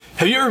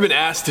Have you ever been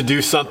asked to do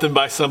something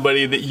by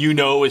somebody that you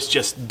know is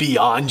just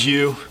beyond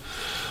you?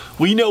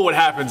 We know what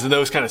happens in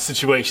those kind of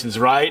situations,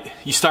 right?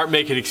 You start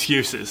making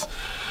excuses.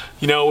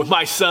 You know, with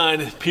my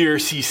son,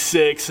 Pierce, he's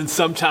 6, and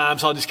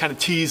sometimes I'll just kind of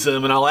tease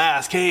him and I'll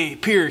ask, hey,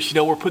 Pierce,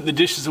 we're putting the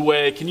dishes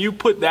away. Can you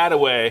put that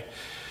away?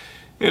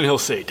 And he'll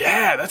say,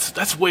 Dad,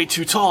 that's way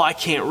too tall. I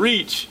can't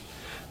reach.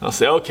 And I'll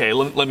say, okay,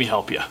 let me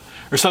help you.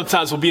 Or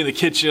sometimes we'll be in the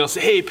kitchen and I'll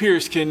say, hey,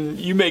 Pierce, can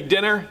you make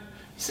dinner?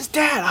 He says,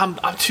 Dad,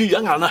 I'm too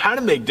young. I don't know how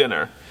to make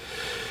dinner.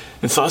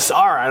 And so I say,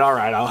 all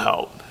right, I'll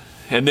help.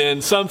 And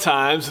then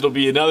sometimes it'll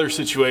be another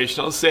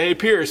situation. I'll say, hey,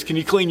 Pierce, can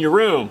you clean your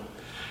room?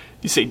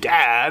 You say,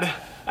 Dad,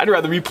 I'd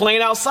rather be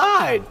playing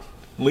outside.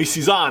 At least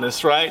he's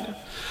honest, right?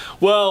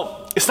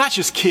 Well, it's not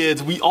just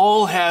kids. We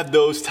all have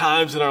those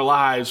times in our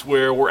lives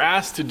where we're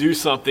asked to do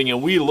something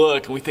and we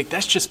look and we think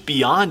that's just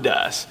beyond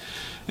us.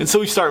 And so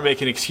we start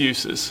making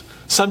excuses,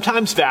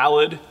 sometimes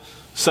valid,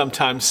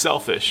 sometimes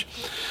selfish.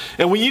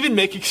 And we even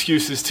make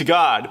excuses to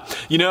God.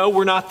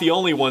 We're not the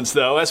only ones,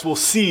 though. As we'll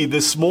see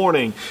this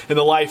morning in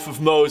the life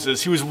of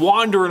Moses, he was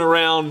wandering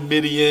around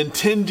Midian,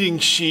 tending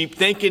sheep,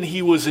 thinking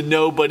he was a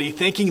nobody,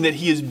 thinking that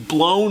he has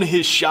blown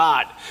his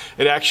shot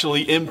at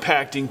actually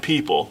impacting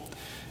people.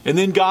 And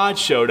then God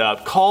showed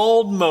up,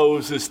 called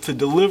Moses to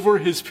deliver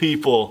his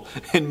people.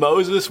 And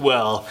Moses,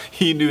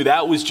 he knew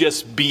that was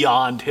just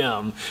beyond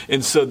him.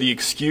 And so the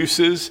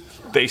excuses,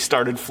 they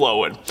started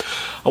flowing.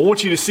 I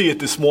want you to see it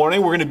this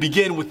morning. We're going to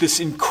begin with this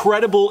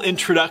incredible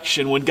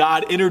introduction when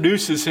God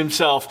introduces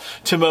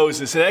himself to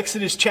Moses. In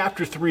Exodus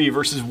chapter 3,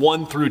 verses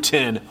 1 through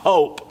 10,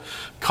 hope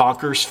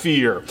conquers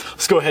fear.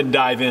 Let's go ahead and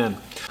dive in.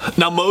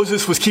 Now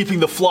Moses was keeping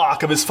the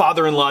flock of his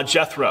father-in-law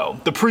Jethro,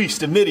 the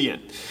priest of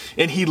Midian.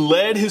 And he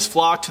led his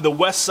flock to the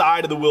west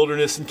side of the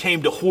wilderness and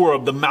came to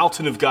Horeb, the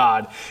mountain of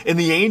God. And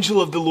the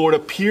angel of the Lord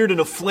appeared in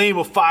a flame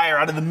of fire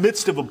out of the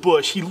midst of a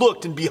bush. He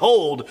looked, and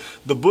behold,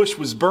 the bush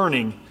was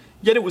burning,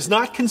 yet it was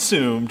not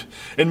consumed.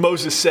 And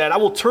Moses said, I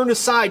will turn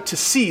aside to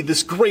see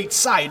this great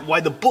sight, why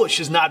the bush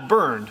is not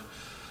burned.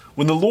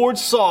 When the Lord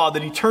saw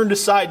that he turned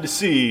aside to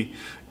see,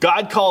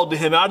 God called to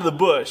him out of the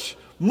bush,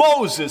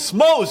 Moses,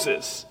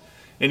 Moses!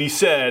 And he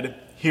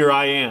said, Here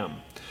I am.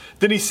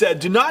 Then he said,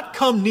 Do not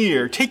come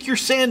near. Take your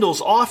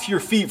sandals off your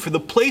feet, for the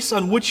place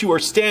on which you are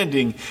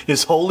standing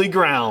is holy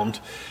ground.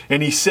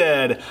 And he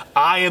said,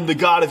 I am the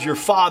God of your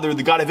father,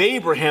 the God of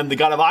Abraham, the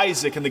God of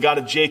Isaac, and the God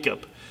of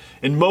Jacob.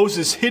 And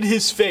Moses hid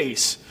his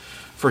face,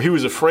 for he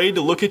was afraid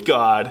to look at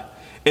God.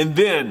 And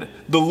then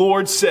the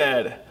Lord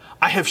said,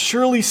 I have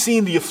surely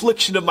seen the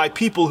affliction of my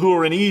people who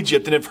are in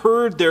Egypt, and have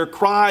heard their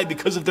cry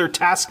because of their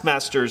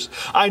taskmasters.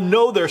 I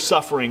know their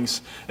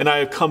sufferings, and I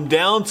have come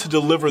down to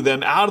deliver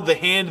them out of the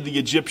hand of the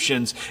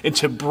Egyptians, and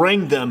to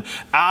bring them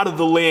out of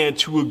the land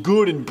to a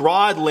good and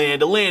broad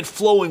land, a land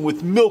flowing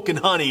with milk and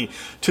honey,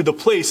 to the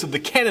place of the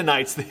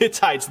Canaanites, the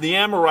Hittites, the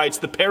Amorites,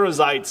 the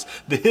Perizzites,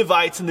 the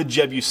Hivites, and the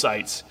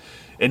Jebusites.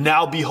 And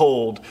now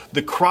behold,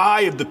 the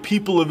cry of the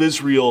people of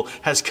Israel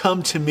has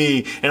come to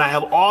me, and I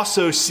have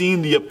also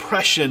seen the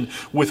oppression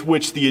with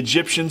which the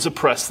Egyptians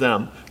oppress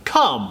them.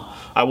 Come,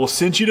 I will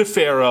send you to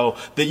Pharaoh,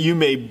 that you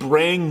may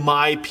bring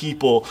my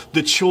people,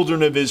 the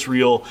children of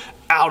Israel,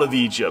 out of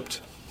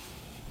Egypt.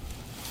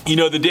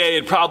 The day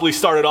had probably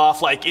started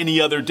off like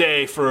any other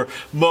day for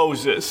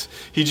Moses.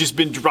 He'd just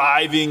been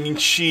driving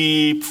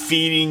sheep,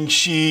 feeding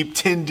sheep,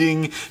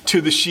 tending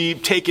to the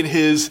sheep, taking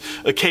his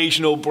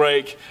occasional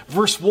break.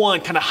 Verse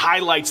 1 kind of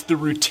highlights the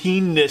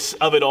routineness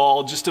of it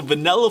all. Just a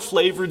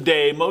vanilla-flavored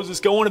day.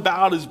 Moses going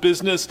about his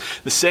business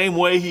the same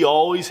way he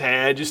always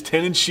had, just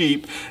tending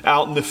sheep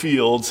out in the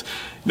fields.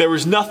 There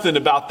was nothing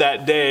about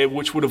that day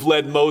which would have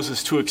led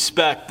Moses to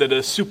expect that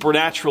a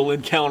supernatural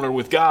encounter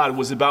with God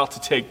was about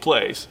to take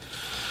place.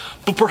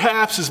 But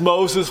perhaps as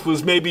Moses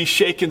was maybe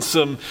shaking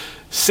some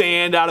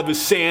sand out of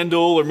his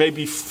sandal, or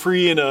maybe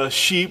freeing a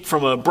sheep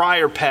from a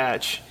briar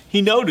patch,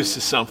 he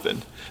notices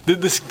something.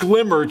 That this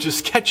glimmer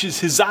just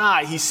catches his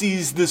eye. He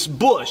sees this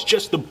bush,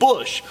 just the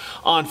bush,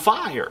 on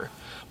fire.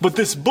 But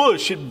this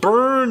bush, it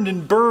burned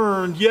and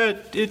burned,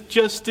 yet it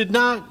just did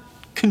not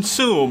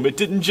consume. It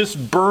didn't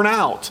just burn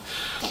out.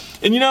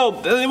 And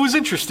it was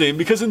interesting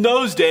because in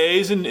those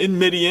days in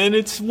Midian,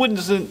 it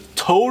wasn't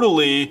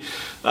totally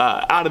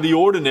out of the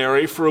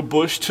ordinary for a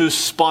bush to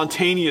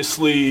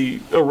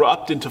spontaneously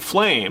erupt into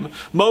flame.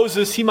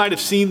 Moses, he might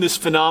have seen this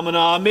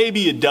phenomena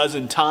maybe a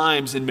dozen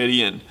times in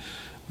Midian,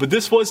 but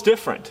this was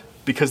different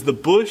because the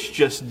bush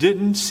just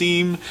didn't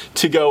seem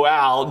to go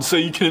out. And so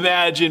you can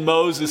imagine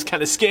Moses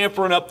kind of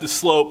scampering up the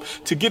slope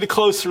to get a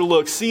closer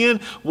look, seeing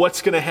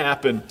what's going to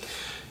happen.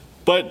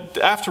 But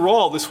after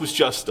all, this was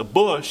just a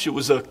bush. It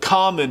was a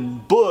common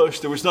bush.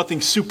 There was nothing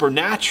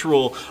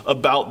supernatural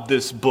about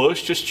this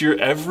bush, just your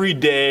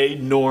everyday,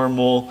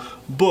 normal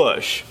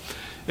bush.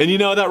 And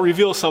that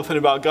reveals something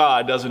about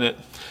God, doesn't it?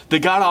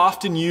 That God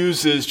often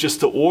uses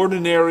just the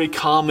ordinary,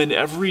 common,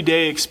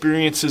 everyday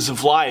experiences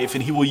of life,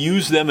 and he will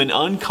use them in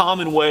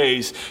uncommon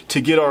ways to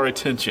get our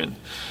attention.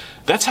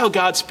 That's how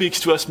God speaks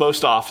to us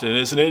most often,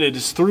 isn't it? It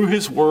is through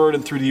his word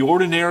and through the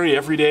ordinary,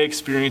 everyday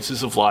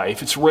experiences of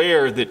life. It's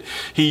rare that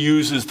he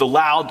uses the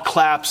loud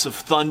claps of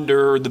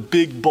thunder or the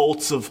big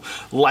bolts of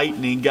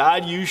lightning.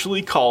 God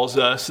usually calls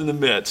us in the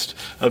midst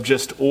of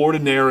just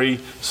ordinary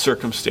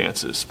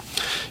circumstances.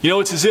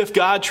 It's as if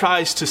God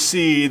tries to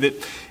see that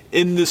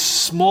in this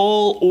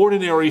small,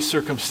 ordinary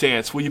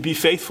circumstance, will you be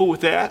faithful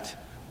with that?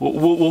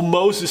 Will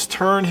Moses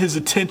turn his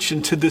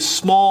attention to this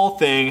small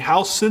thing?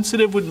 How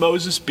sensitive would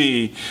Moses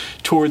be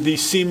toward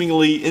these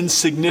seemingly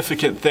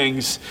insignificant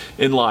things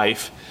in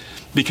life?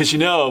 Because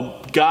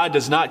God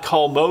does not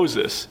call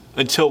Moses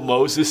until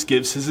Moses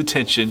gives his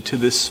attention to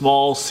this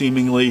small,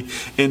 seemingly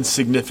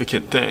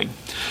insignificant thing.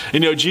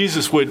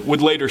 Jesus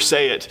would later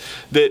say it,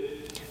 that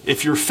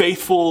if you're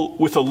faithful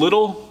with a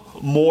little,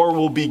 more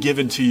will be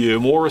given to you.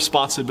 More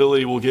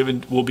responsibility will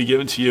be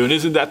given to you. And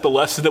isn't that the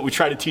lesson that we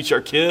try to teach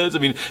our kids?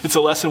 It's a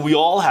lesson we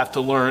all have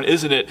to learn,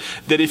 isn't it?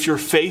 That if you're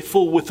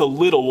faithful with a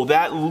little, well,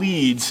 that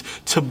leads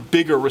to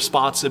bigger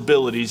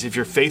responsibilities. If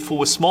you're faithful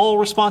with small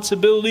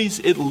responsibilities,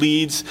 it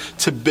leads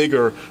to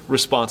bigger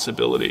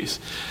responsibilities.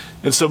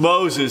 And so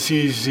Moses,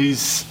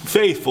 he's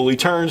faithful. He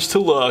turns to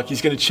look.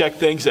 He's going to check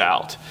things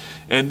out.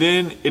 And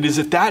then it is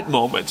at that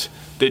moment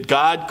that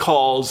God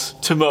calls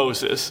to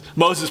Moses.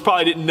 Moses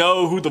probably didn't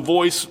know who the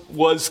voice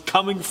was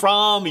coming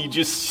from. He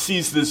just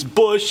sees this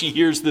bush. He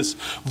hears this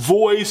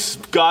voice,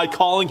 God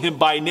calling him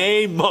by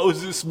name,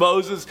 Moses,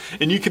 Moses.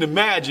 And you can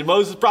imagine,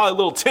 Moses is probably a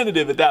little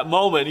tentative at that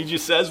moment. He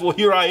just says, well,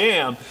 here I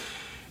am.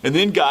 And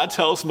then God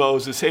tells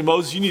Moses, hey,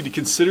 Moses, you need to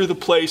consider the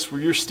place where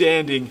you're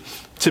standing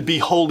to be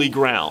holy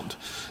ground.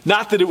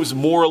 Not that it was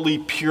morally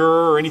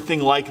pure or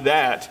anything like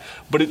that,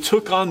 but it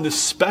took on this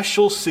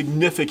special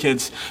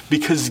significance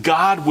because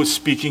God was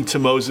speaking to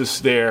Moses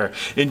there.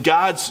 In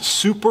God's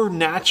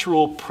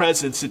supernatural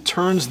presence, it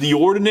turns the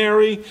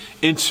ordinary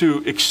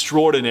into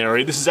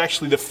extraordinary. This is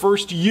actually the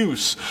first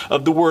use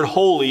of the word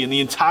holy in the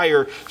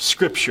entire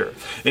scripture.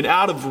 And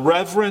out of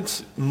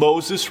reverence,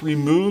 Moses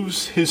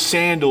removes his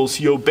sandals.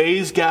 He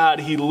obeys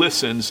God. He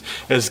listens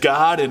as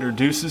God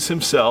introduces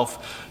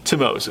himself to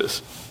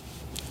Moses.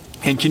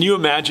 And can you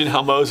imagine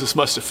how Moses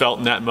must have felt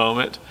in that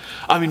moment?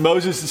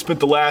 Moses has spent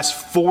the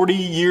last 40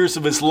 years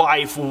of his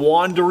life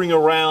wandering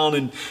around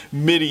in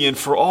Midian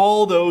for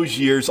all those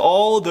years,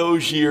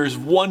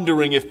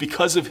 wondering if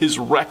because of his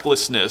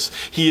recklessness,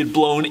 he had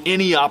blown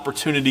any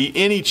opportunity,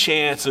 any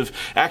chance of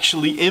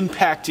actually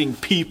impacting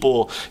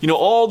people.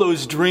 All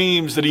those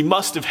dreams that he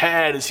must have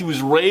had as he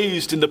was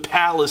raised in the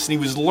palace and he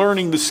was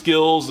learning the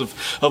skills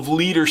of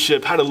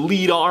leadership, how to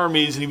lead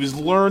armies, and he was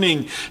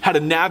learning how to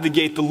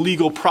navigate the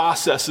legal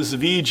processes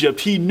of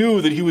Egypt. He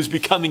knew that he was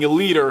becoming a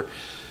leader.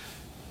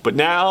 But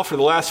now, for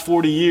the last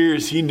 40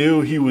 years, he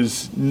knew he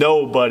was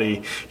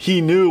nobody. He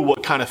knew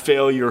what kind of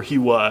failure he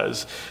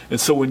was.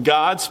 And so when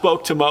God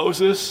spoke to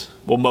Moses,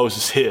 well,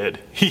 Moses hid.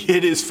 He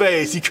hid his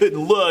face. He couldn't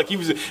look. He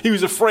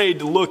was afraid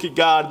to look at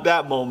God at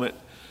that moment.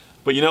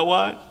 But you know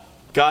what?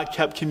 God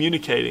kept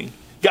communicating.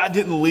 God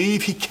didn't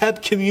leave. He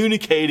kept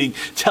communicating,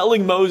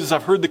 telling Moses,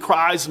 I've heard the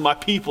cries of my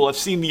people. I've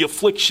seen the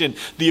affliction,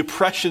 the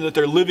oppression that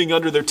they're living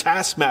under their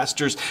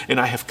taskmasters, and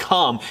I have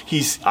come.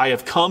 I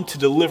have come to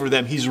deliver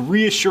them. He's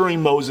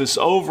reassuring Moses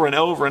over and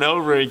over and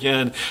over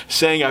again,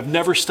 saying, I've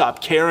never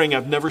stopped caring.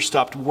 I've never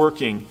stopped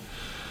working.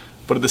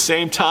 But at the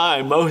same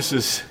time,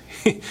 Moses,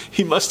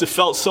 he must have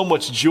felt so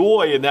much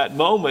joy in that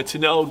moment to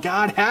know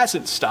God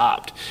hasn't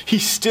stopped.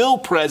 He's still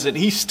present.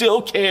 He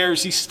still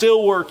cares. He's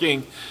still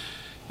working.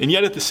 And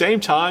yet at the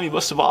same time, he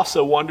must have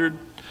also wondered,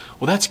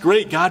 well, that's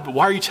great, God, but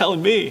why are you telling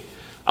me?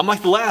 I'm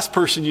like the last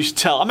person you should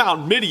tell. I'm out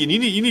in Midian. You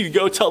need to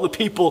go tell the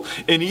people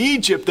in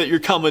Egypt that you're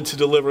coming to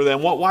deliver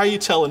them. Why are you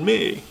telling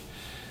me?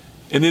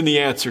 And then the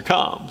answer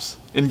comes.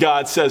 And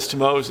God says to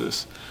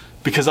Moses,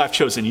 because I've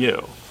chosen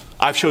you.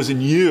 I've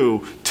chosen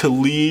you to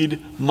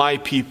lead my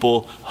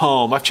people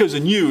home. I've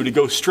chosen you to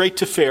go straight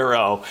to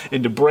Pharaoh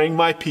and to bring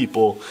my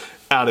people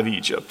out of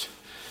Egypt.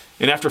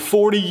 And after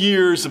 40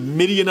 years of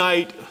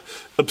Midianite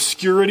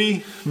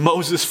obscurity,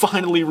 Moses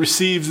finally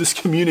receives this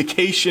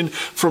communication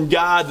from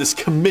God, this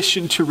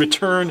commission to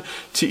return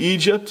to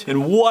Egypt.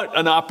 And what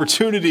an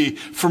opportunity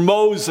for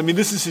Moses.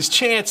 This is his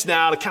chance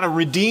now to kind of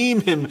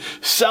redeem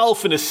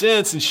himself in a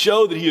sense and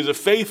show that he is a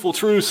faithful,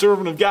 true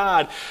servant of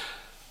God.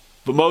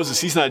 But Moses,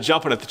 he's not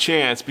jumping at the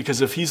chance,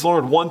 because if he's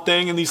learned one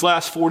thing in these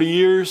last 40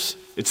 years,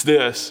 it's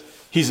this: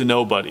 he's a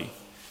nobody.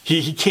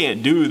 He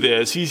can't do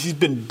this. He's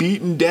been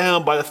beaten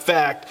down by the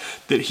fact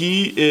that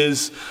he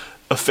is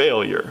a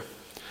failure.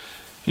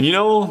 And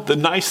the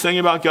nice thing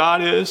about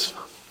God is,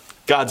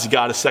 God's a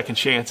God of second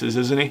chances,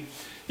 isn't he?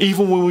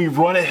 Even when we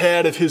run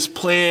ahead of his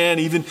plan,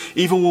 even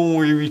when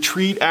we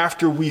retreat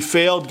after we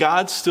failed,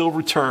 God still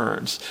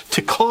returns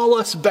to call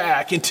us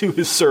back into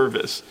his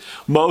service.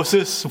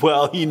 Moses,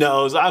 well, he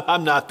knows,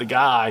 I'm not the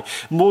guy.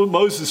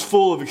 Moses is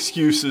full of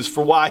excuses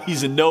for why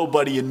he's a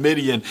nobody in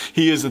Midian.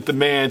 He isn't the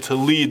man to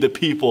lead the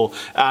people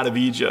out of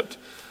Egypt.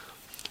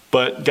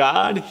 But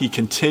God, he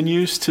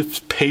continues to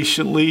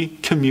patiently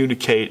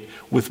communicate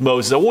with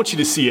Moses. I want you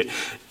to see it.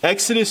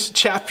 Exodus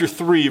chapter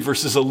 3,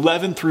 verses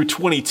 11 through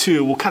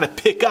 22 will kind of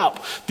pick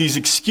up these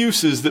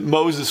excuses that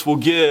Moses will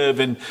give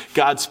and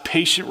God's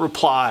patient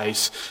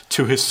replies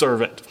to his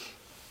servant.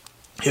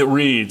 It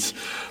reads,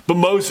 "But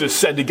Moses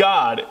said to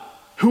God,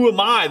 'Who am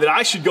I that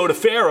I should go to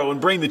Pharaoh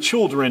and bring the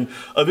children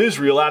of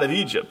Israel out of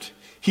Egypt?'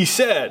 He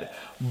said,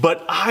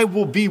 'But I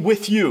will be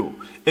with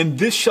you, and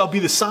this shall be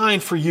the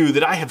sign for you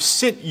that I have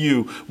sent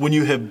you. When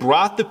you have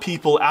brought the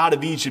people out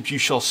of Egypt, you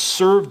shall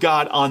serve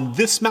God on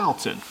this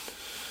mountain.'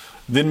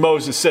 Then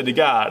Moses said to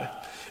God,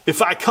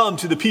 'If I come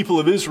to the people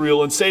of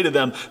Israel and say to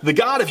them, the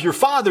God of your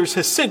fathers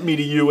has sent me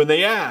to you, and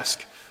they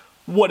ask,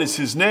 what is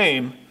his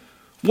name?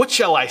 What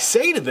shall I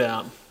say to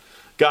them?'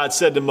 God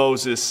said to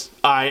Moses,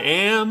 'I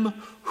am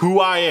who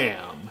I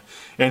am.'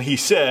 And he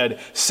said,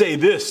 'Say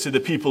this to the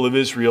people of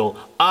Israel,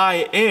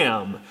 I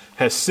am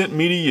has sent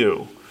me to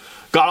you.'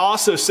 God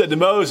also said to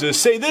Moses,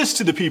 'Say this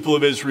to the people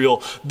of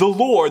Israel, the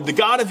Lord, the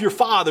God of your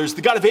fathers,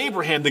 the God of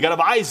Abraham, the God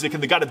of Isaac,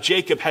 and the God of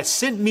Jacob has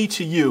sent me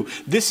to you.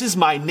 This is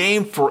my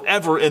name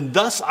forever, and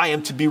thus I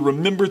am to be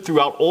remembered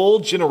throughout all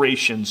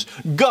generations.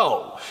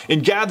 Go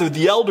and gather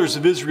the elders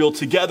of Israel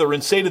together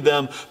and say to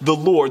them, the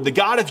Lord, the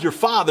God of your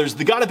fathers,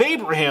 the God of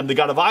Abraham, the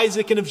God of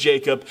Isaac, and of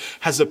Jacob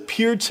has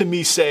appeared to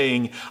me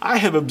saying, I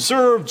have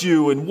observed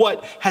you and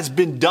what has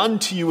been done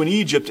to you in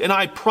Egypt, and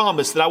I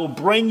promise that I will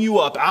bring you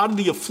up out of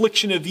the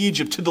affliction of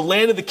Egypt to the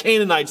land of the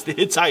Canaanites, the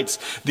Hittites,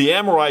 the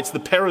Amorites, the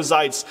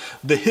Perizzites,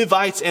 the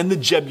Hivites, and the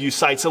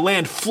Jebusites, a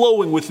land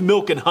flowing with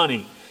milk and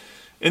honey.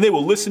 And they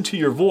will listen to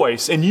your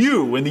voice, and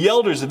you and the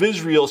elders of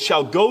Israel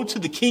shall go to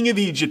the king of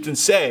Egypt and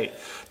say,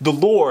 the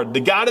Lord, the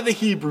God of the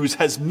Hebrews,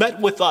 has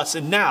met with us,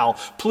 and now,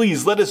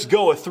 please let us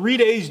go a 3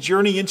 days'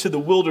 journey into the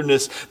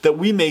wilderness that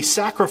we may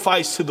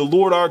sacrifice to the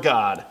Lord our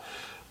God.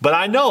 But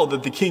I know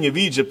that the king of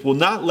Egypt will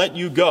not let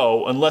you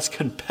go unless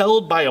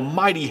compelled by a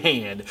mighty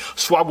hand.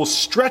 So I will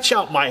stretch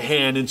out my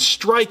hand and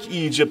strike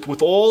Egypt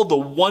with all the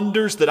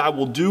wonders that I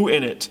will do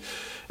in it.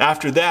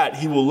 After that,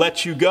 he will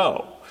let you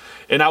go.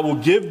 And I will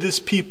give this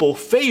people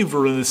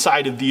favor in the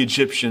sight of the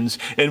Egyptians.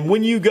 And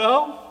when you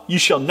go, you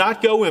shall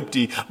not go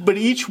empty, but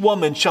each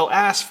woman shall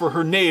ask for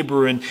her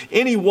neighbor and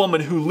any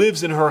woman who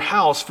lives in her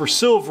house for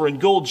silver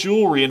and gold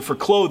jewelry and for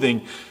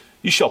clothing.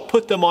 You shall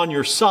put them on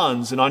your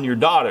sons and on your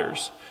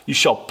daughters. You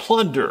shall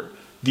plunder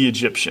the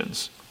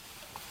Egyptians."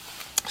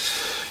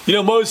 You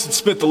know, Moses had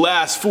spent the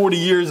last 40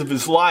 years of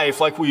his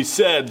life, like we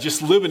said,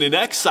 just living in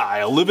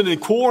exile, living in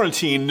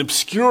quarantine and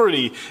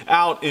obscurity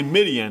out in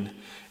Midian.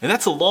 And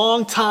that's a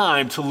long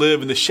time to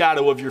live in the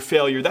shadow of your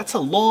failure. That's a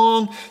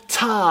long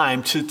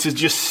time to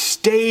just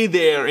stay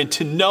there and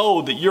to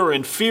know that you're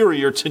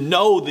inferior, to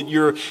know that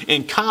you're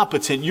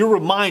incompetent. You're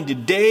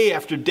reminded day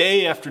after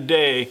day after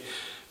day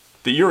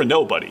that you're a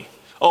nobody.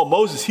 Oh,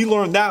 Moses, he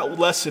learned that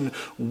lesson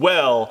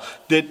well,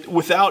 that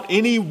without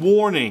any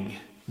warning,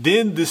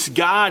 then this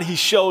God, he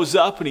shows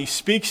up and he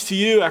speaks to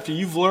you after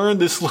you've learned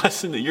this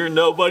lesson that you're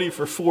nobody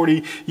for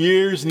 40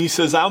 years. And he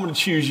says, I'm going to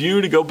choose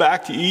you to go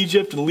back to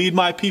Egypt and lead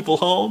my people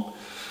home.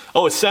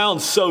 Oh, it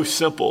sounds so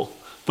simple.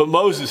 But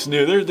Moses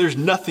knew there's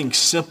nothing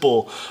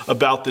simple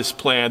about this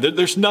plan.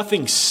 There's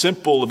nothing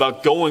simple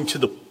about going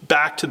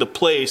back to the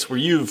place where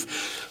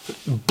you've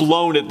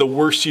blown it the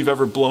worst you've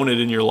ever blown it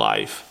in your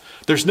life.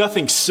 There's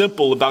nothing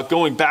simple about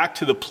going back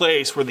to the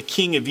place where the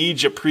king of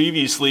Egypt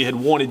previously had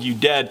wanted you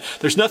dead.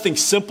 There's nothing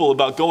simple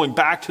about going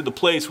back to the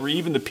place where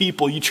even the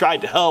people you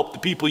tried to help, the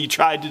people you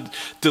tried to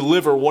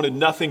deliver, wanted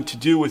nothing to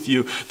do with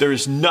you. There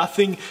is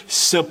nothing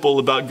simple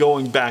about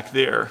going back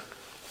there.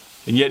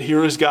 And yet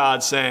here is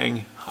God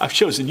saying, I've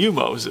chosen you,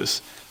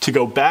 Moses, to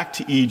go back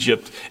to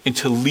Egypt and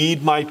to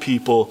lead my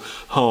people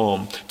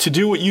home, to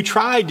do what you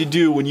tried to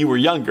do when you were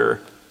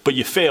younger, but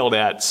you failed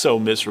at so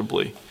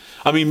miserably.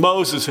 I mean,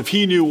 Moses, if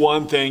he knew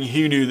one thing,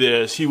 he knew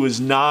this. He was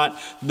not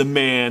the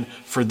man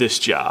for this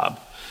job.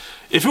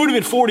 If it would have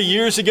been 40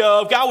 years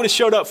ago, if God would have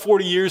showed up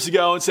 40 years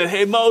ago and said,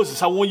 hey,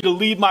 Moses, I want you to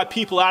lead my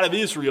people out of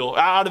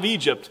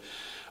Egypt.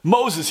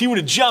 Moses, he would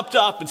have jumped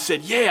up and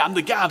said, yeah, I'm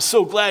the guy. I'm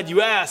so glad you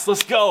asked.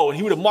 Let's go. And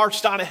he would have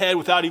marched on ahead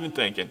without even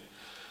thinking.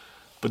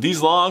 But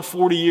these long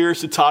 40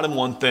 years had taught him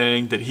one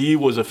thing, that he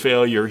was a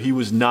failure. He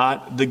was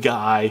not the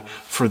guy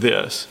for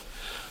this.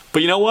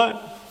 But you know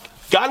what?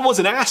 God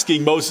wasn't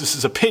asking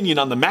Moses' opinion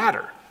on the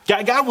matter.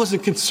 God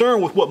wasn't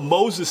concerned with what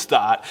Moses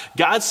thought.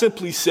 God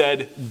simply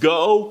said,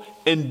 go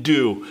and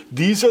do.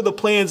 These are the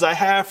plans I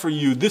have for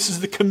you. This is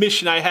the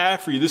commission I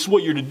have for you. This is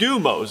what you're to do,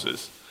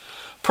 Moses.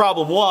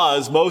 Problem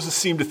was, Moses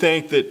seemed to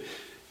think that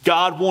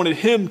God wanted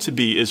him to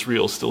be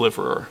Israel's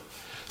deliverer.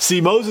 See,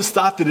 Moses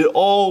thought that it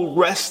all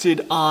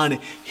rested on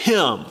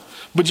him.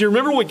 But do you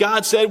remember what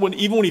God said when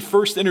he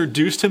first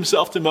introduced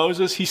himself to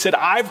Moses? He said,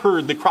 I've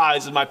heard the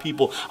cries of my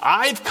people.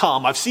 I've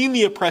come. I've seen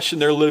the oppression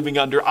they're living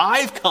under.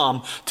 I've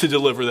come to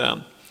deliver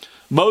them.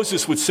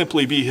 Moses would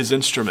simply be his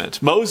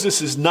instrument.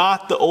 Moses is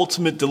not the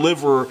ultimate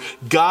deliverer.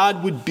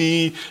 God would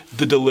be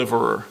the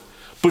deliverer.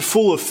 But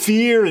full of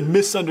fear and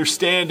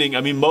misunderstanding,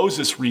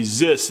 Moses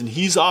resists, and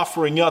he's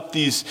offering up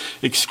these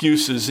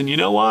excuses. And you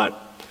know what?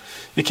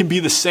 It can be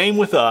the same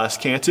with us,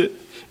 can't it?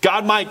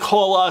 God might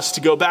call us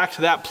to go back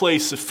to that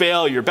place of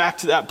failure, back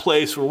to that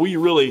place where we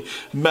really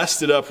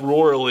messed it up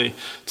royally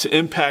to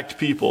impact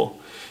people.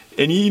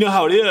 And you know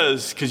how it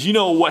is, because you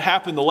know what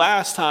happened the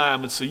last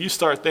time, and so you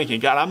start thinking,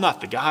 God, I'm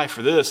not the guy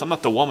for this. I'm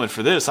not the woman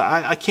for this.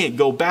 I can't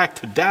go back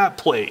to that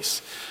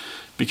place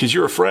because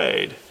you're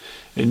afraid.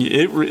 And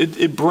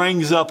it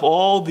brings up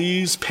all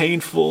these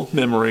painful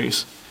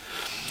memories.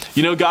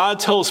 You know, God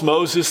tells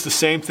Moses the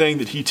same thing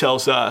that he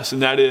tells us,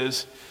 and that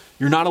is,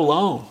 you're not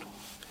alone.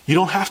 You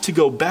don't have to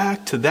go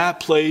back to that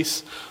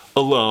place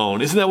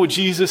alone. Isn't that what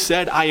Jesus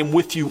said? I am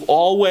with you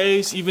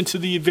always, even to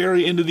the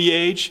very end of the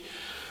age.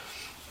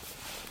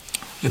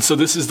 And so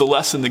this is the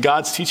lesson that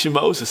God's teaching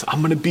Moses. I'm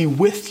going to be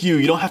with you.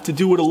 You don't have to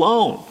do it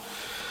alone.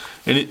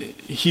 And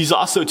he's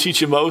also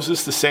teaching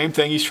Moses the same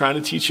thing he's trying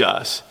to teach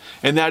us.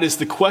 And that is,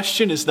 the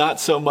question is not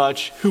so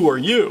much, who are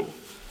you,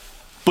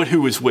 but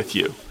who is with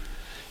you?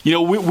 You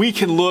know, we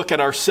can look at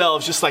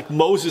ourselves just like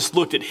Moses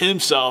looked at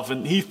himself,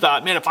 and he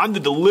thought, man, if I'm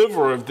the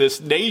deliverer of this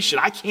nation,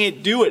 I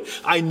can't do it.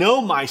 I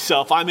know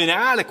myself. I'm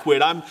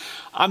inadequate.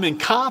 I'm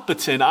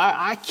incompetent.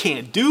 I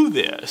can't do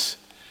this.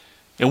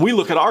 And we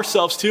look at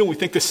ourselves too, and we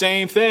think the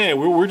same thing.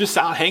 We're just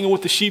out hanging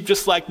with the sheep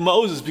just like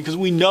Moses, because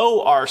we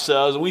know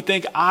ourselves and we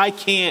think, I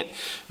can't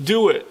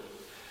do it.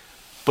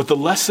 But the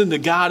lesson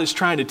that God is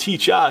trying to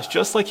teach us,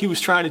 just like he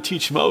was trying to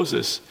teach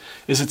Moses,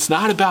 is it's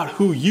not about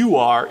who you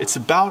are, it's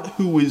about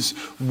who is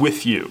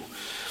with you.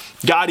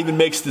 God even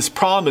makes this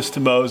promise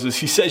to Moses.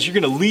 He says, you're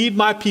going to lead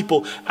my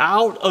people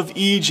out of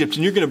Egypt,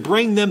 and you're going to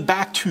bring them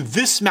back to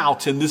this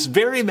mountain, this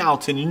very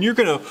mountain, and you're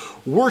going to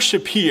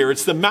worship here.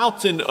 It's the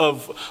mountain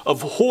of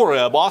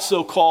Horeb,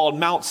 also called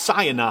Mount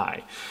Sinai.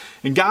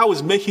 And God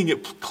was making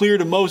it clear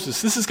to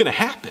Moses, this is going to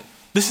happen.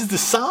 This is the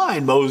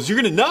sign, Moses. You're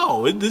going to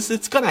know.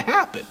 It's going to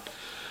happen.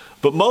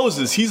 But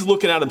Moses, he's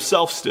looking at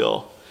himself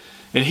still.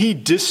 And he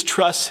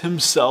distrusts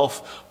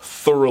himself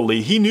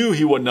thoroughly. He knew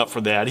he wasn't up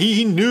for that.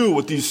 He knew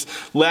what these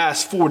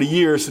last 40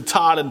 years had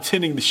taught him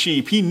tending the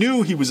sheep. He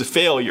knew he was a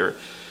failure.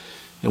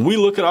 And we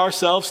look at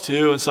ourselves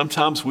too, and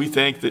sometimes we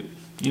think that,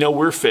 you know,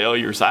 we're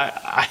failures.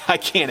 I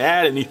can't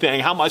add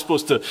anything. How am I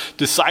supposed to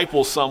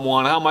disciple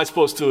someone? How am I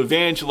supposed to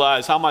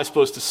evangelize? How am I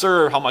supposed to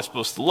serve? How am I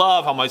supposed to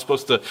love? How am I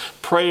supposed to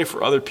pray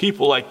for other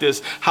people like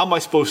this? How am I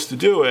supposed to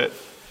do it?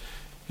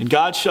 And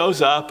God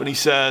shows up and he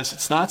says,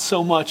 it's not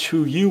so much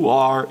who you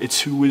are, it's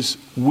who is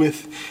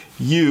with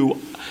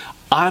you.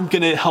 I'm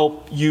going to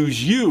help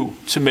use you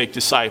to make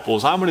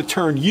disciples. I'm going to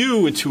turn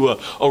you into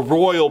a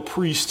royal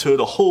priesthood,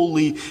 a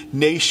holy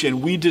nation.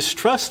 We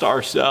distrust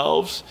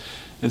ourselves,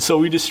 and so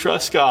we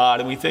distrust God,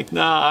 and we think,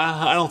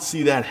 nah, I don't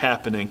see that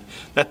happening.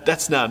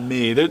 That's not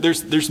me.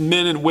 There's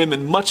men and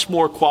women much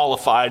more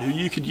qualified who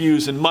you could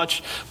use in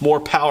much more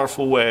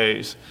powerful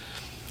ways.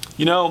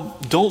 You know,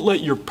 don't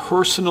let your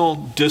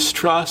personal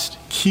distrust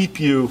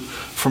keep you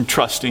from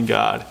trusting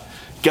God.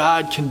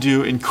 God can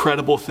do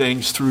incredible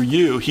things through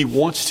you. He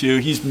wants to.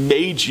 He's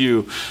made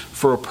you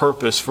for a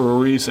purpose, for a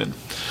reason.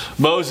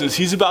 Moses,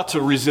 he's about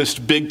to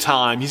resist big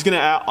time. He's going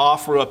to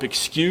offer up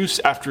excuse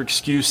after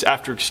excuse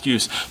after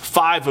excuse.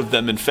 5 of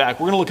them, in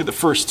fact. We're going to look at the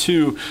first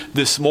 2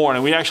 this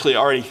morning. We actually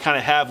already kind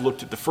of have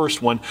looked at the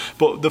first one,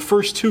 but the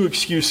first 2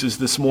 excuses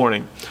this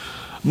morning.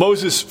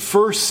 Moses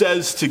first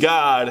says to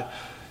God,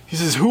 he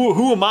says,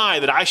 who am I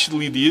that I should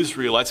lead the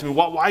Israelites? I mean,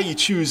 why are you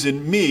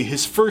choosing me?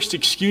 His first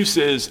excuse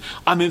is,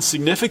 I'm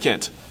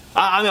insignificant.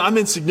 I'm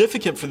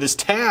insignificant for this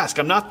task.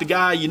 I'm not the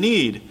guy you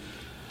need.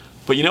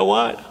 But you know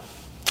what?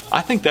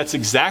 I think that's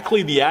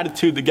exactly the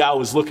attitude that God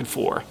was looking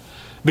for.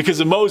 Because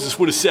if Moses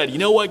would have said, you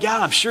know what,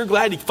 God, I'm sure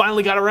glad you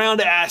finally got around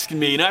to asking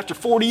me. And after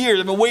 40 years,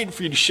 I've been waiting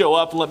for you to show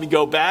up and let me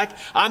go back.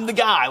 I'm the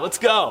guy. Let's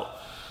go.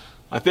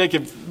 I think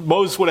if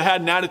Moses would have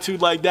had an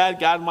attitude like that,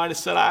 God might have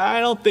said, I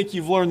don't think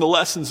you've learned the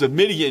lessons of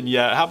Midian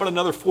yet. How about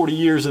another 40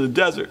 years in the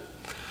desert?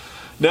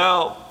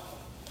 Now,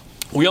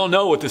 we all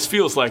know what this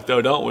feels like,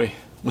 though, don't we?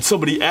 When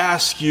somebody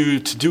asks you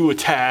to do a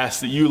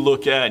task that you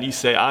look at and you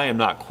say, I am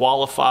not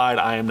qualified,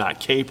 I am not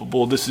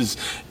capable, this is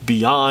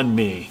beyond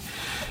me.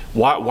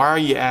 Why are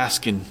you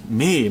asking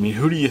me? I mean,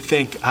 who do you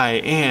think I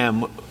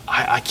am?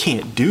 I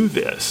can't do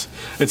this.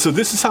 And so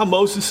this is how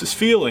Moses is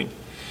feeling.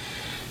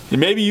 And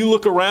maybe you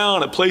look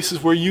around at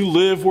places where you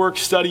live, work,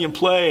 study, and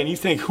play, and you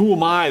think, who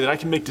am I that I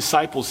can make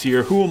disciples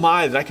here? Who am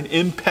I that I can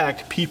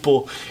impact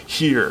people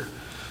here?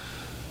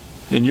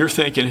 And you're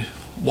thinking,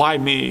 why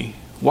me?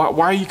 Why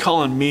are you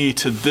calling me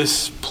to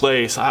this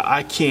place?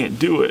 I can't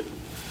do it.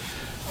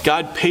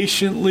 God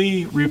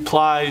patiently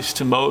replies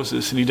to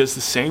Moses, and he does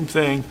the same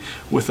thing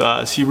with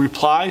us. He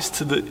replies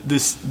to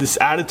this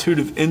attitude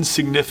of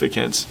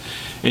insignificance,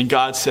 and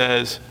God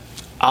says,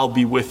 I'll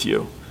be with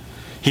you.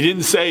 He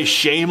didn't say,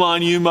 shame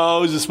on you,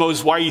 Moses.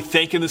 Moses, why are you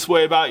thinking this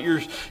way about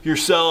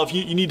yourself?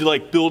 You need to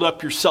build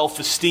up your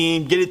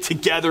self-esteem. Get it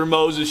together,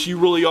 Moses. You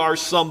really are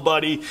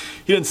somebody.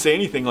 He didn't say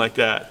anything like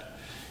that.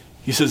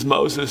 He says,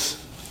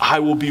 Moses, I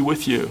will be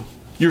with you.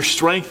 Your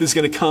strength is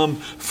going to come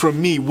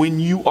from me. When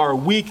you are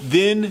weak,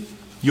 then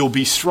you'll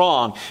be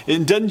strong.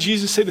 And doesn't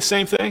Jesus say the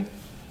same thing?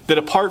 That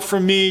apart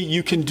from me,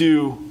 you can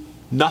do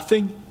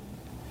nothing?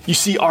 You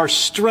see, our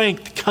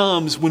strength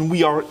comes when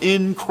we are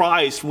in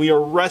Christ, when we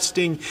are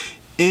resting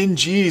in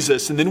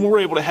Jesus, and then we're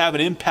able to have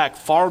an impact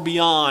far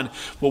beyond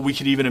what we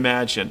could even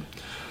imagine.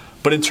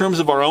 But in terms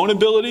of our own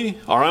ability,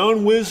 our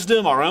own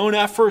wisdom, our own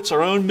efforts,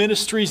 our own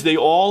ministries, they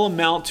all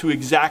amount to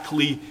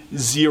exactly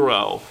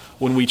zero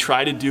when we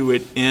try to do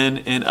it in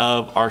and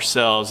of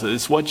ourselves.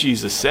 It's what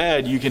Jesus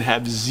said. You can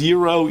have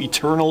zero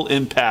eternal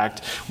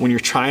impact when you're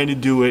trying to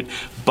do it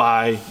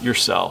by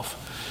yourself.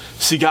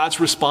 See, God's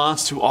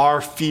response to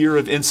our fear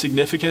of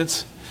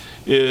insignificance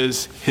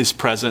is his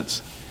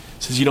presence.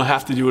 He says you don't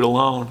have to do it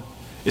alone.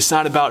 It's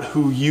not about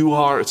who you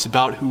are, it's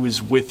about who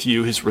is with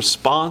you. His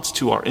response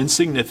to our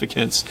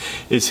insignificance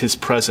is his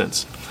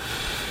presence.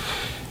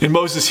 And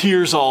Moses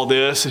hears all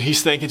this, and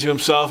he's thinking to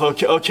himself,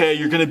 okay,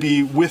 you're going to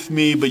be with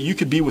me, but you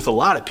could be with a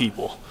lot of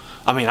people.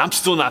 I mean, I'm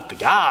still not the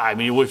guy. I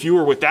mean, if you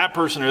were with that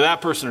person or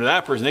that person or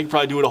that person, they could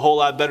probably do it a whole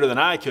lot better than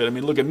I could. I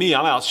mean, look at me.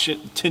 I'm out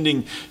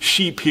tending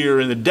sheep here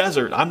in the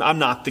desert. I'm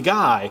not the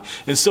guy.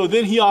 And so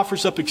then he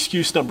offers up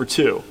excuse number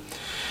 2.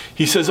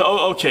 He says,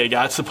 okay,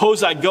 God,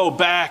 suppose I go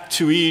back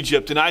to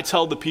Egypt and I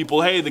tell the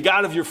people, hey, the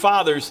God of your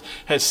fathers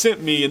has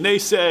sent me, and they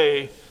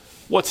say,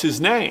 what's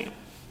his name?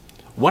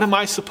 What am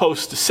I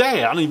supposed to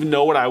say? I don't even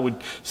know what I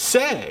would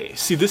say.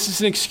 See, this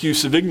is an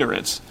excuse of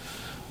ignorance.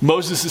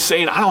 Moses is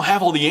saying, I don't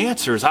have all the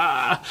answers.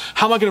 How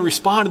am I going to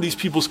respond to these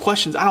people's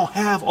questions? I don't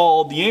have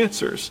all the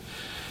answers.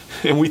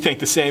 And we think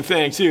the same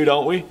thing too,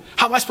 don't we?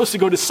 How am I supposed to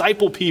go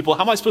disciple people?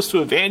 How am I supposed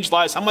to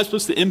evangelize? How am I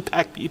supposed to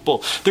impact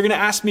people? They're going to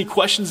ask me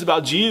questions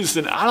about Jesus,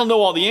 and I don't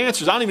know all the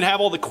answers. I don't even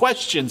have all the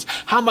questions.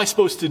 How am I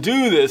supposed to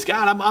do this?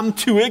 God, I'm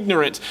too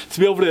ignorant to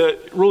be able to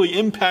really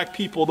impact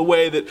people the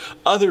way that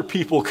other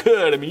people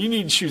could. I mean, you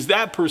need to choose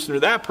that person or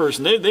that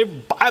person. They're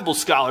Bible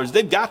scholars.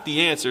 They've got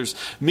the answers.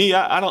 Me,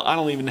 I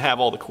don't even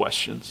have all the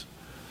questions.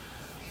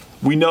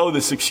 We know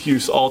this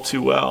excuse all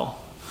too well.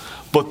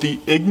 But the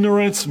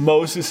ignorance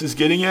Moses is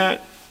getting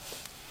at,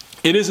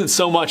 it isn't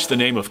so much the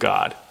name of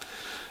God.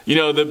 You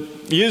know, the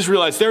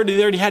Israelites, they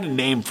already had a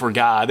name for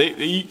God.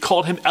 They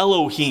called him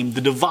Elohim,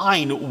 the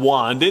divine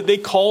one. They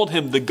called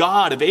him the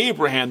God of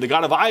Abraham, the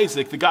God of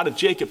Isaac, the God of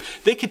Jacob.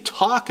 They could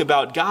talk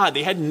about God.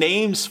 They had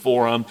names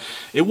for him.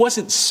 It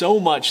wasn't so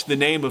much the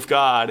name of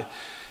God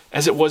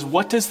as it was,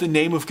 what does the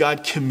name of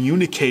God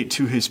communicate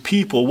to his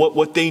people?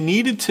 What they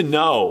needed to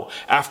know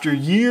after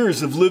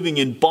years of living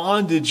in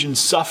bondage and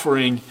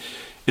suffering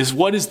is,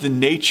 what is the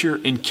nature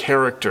and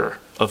character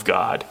of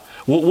God?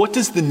 What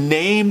does the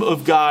name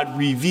of God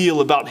reveal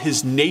about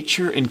his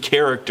nature and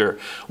character?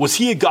 Was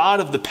he a God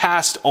of the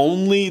past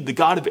only, the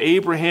God of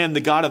Abraham, the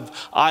God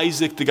of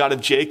Isaac, the God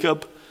of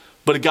Jacob,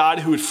 but a God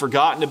who had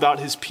forgotten about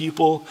his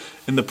people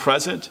in the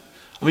present?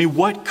 I mean,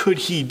 what could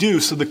he do?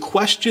 So the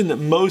question that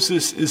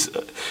Moses is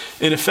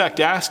in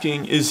effect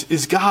asking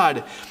is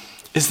God,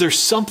 is there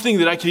something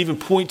that I could even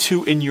point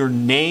to in your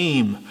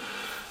name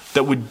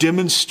that would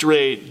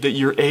demonstrate that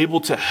you're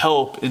able to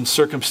help in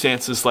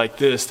circumstances like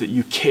this, that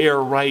you care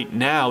right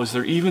now? Is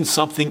there even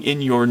something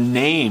in your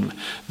name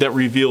that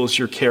reveals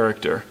your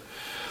character?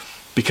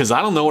 Because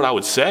I don't know what I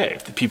would say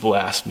if the people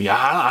ask me.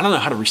 I don't know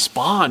how to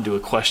respond to a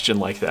question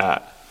like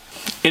that.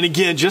 And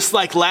again, just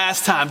like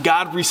last time,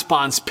 God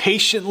responds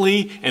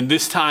patiently, and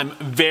this time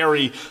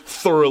very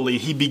thoroughly.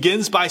 He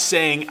begins by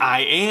saying,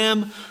 I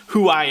am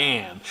who I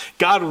am.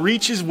 God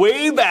reaches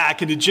way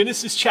back into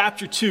Genesis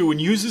chapter 2 and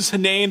uses a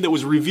name that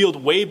was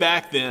revealed way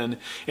back then,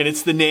 and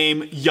it's the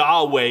name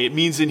Yahweh. It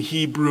means in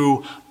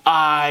Hebrew,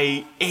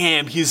 I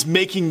am. He's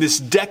making this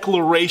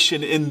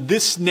declaration in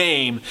this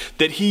name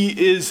that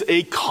he is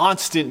a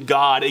constant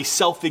God, a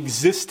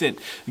self-existent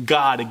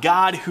God, a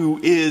God who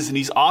is, and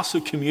he's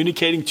also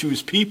communicating to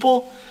his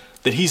people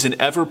that he's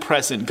an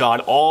ever-present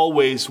God,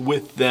 always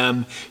with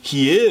them.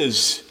 He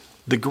is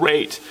the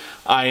great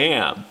I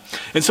am.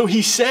 And so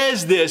he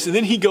says this, and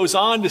then he goes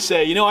on to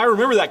say, I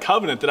remember that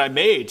covenant that I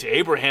made to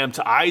Abraham,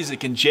 to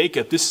Isaac, and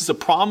Jacob. This is a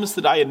promise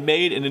that I had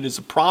made, and it is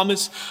a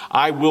promise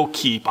I will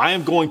keep. I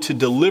am going to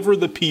deliver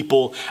the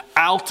people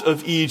out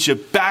of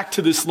Egypt, back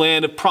to this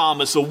land of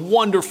promise, a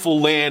wonderful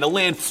land, a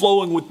land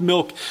flowing with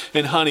milk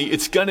and honey.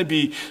 It's going to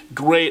be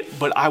great,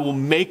 but I will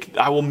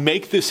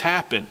make this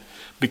happen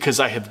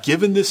because I have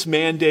given this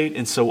mandate,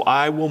 and so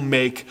I will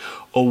make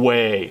a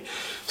way.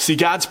 See,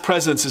 God's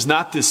presence is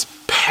not this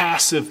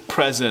passive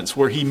presence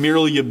where he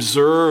merely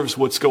observes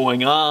what's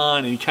going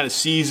on and he kind of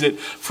sees it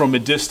from a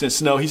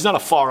distance. No, he's not a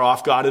far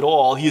off God at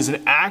all. He is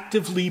an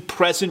actively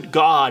present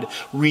God,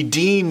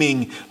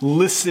 redeeming,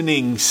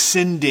 listening,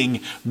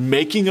 sending,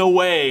 making a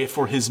way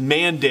for his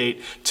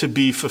mandate to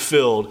be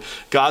fulfilled.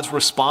 God's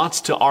response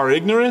to our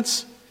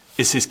ignorance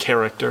is his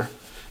character.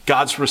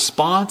 God's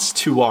response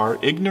to our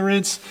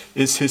ignorance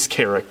is his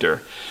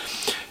character.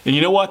 And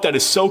you know what? That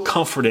is so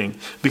comforting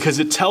because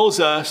it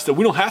tells us that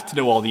we don't have to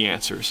know all the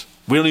answers.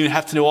 We don't even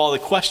have to know all the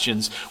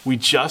questions. We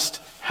just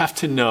have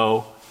to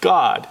know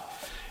God.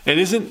 And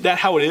isn't that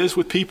how it is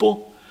with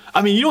people?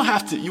 I mean, you don't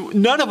have to,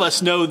 none of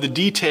us know the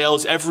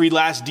details, every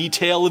last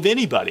detail of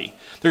anybody.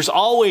 There's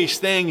always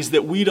things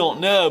that we don't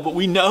know, but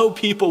we know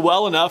people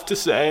well enough to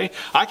say,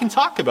 I can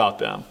talk about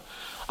them.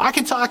 I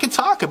can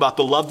talk about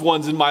the loved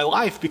ones in my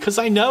life because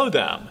I know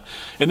them.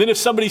 And then if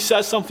somebody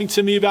says something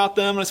to me about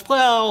them, I say,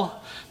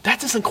 well,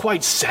 that doesn't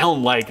quite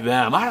sound like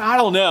them. I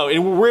don't know.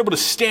 And we're able to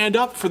stand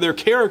up for their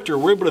character.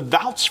 We're able to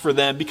vouch for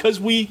them because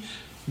we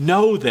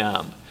know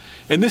them.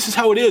 And this is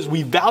how it is.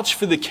 We vouch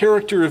for the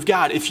character of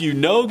God. If you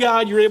know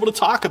God, you're able to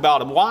talk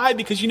about him. Why?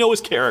 Because you know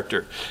his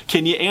character.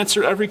 Can you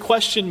answer every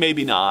question?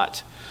 Maybe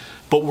not.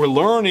 But we're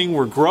learning,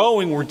 we're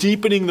growing, we're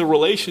deepening the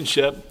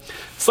relationship.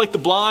 It's like the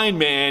blind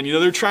man.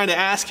 They're trying to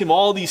ask him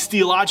all these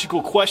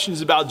theological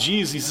questions about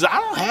Jesus. He says, I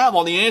don't have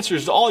all the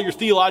answers to all your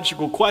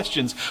theological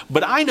questions,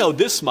 but I know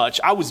this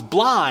much. I was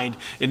blind,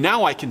 and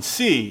now I can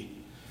see.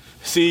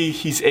 See,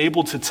 he's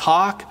able to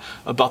talk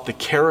about the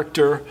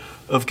character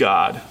of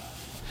God.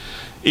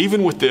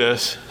 Even with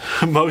this,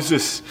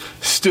 Moses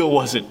still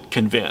wasn't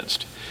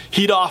convinced.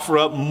 He'd offer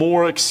up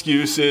more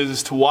excuses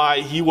as to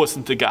why he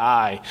wasn't the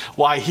guy,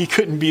 why he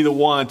couldn't be the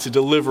one to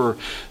deliver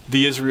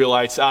the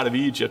Israelites out of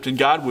Egypt. And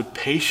God would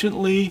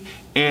patiently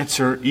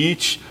answer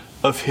each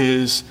of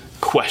his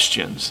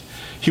questions.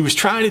 He was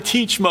trying to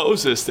teach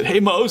Moses that,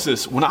 hey,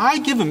 Moses, when I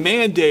give a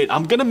mandate,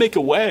 I'm going to make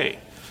a way.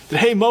 That,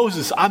 hey,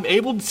 Moses, I'm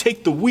able to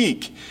take the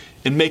weak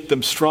and make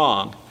them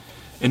strong.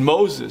 And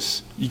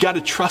Moses, you got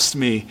to trust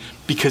me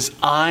because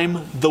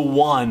I'm the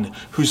one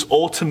who's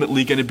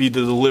ultimately going to be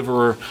the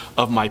deliverer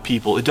of my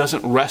people. It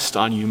doesn't rest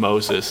on you,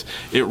 Moses.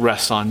 It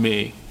rests on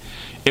me.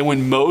 And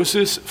when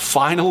Moses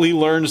finally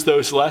learns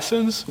those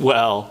lessons,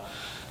 well,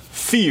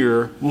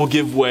 fear will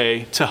give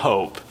way to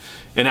hope.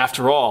 And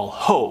after all,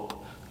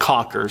 hope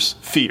conquers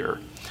fear.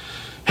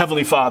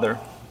 Heavenly Father,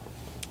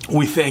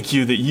 we thank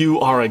you that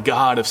you are a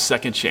God of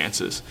second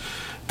chances.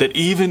 That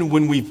even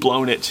when we've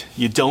blown it,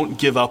 you don't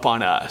give up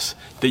on us,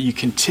 that you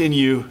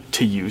continue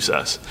to use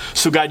us.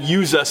 So God,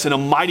 use us in a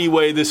mighty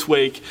way this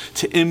week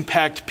to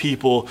impact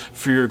people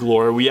for your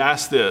glory. We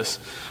ask this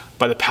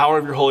by the power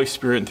of your Holy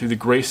Spirit and through the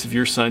grace of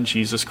your Son,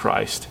 Jesus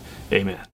Christ. Amen.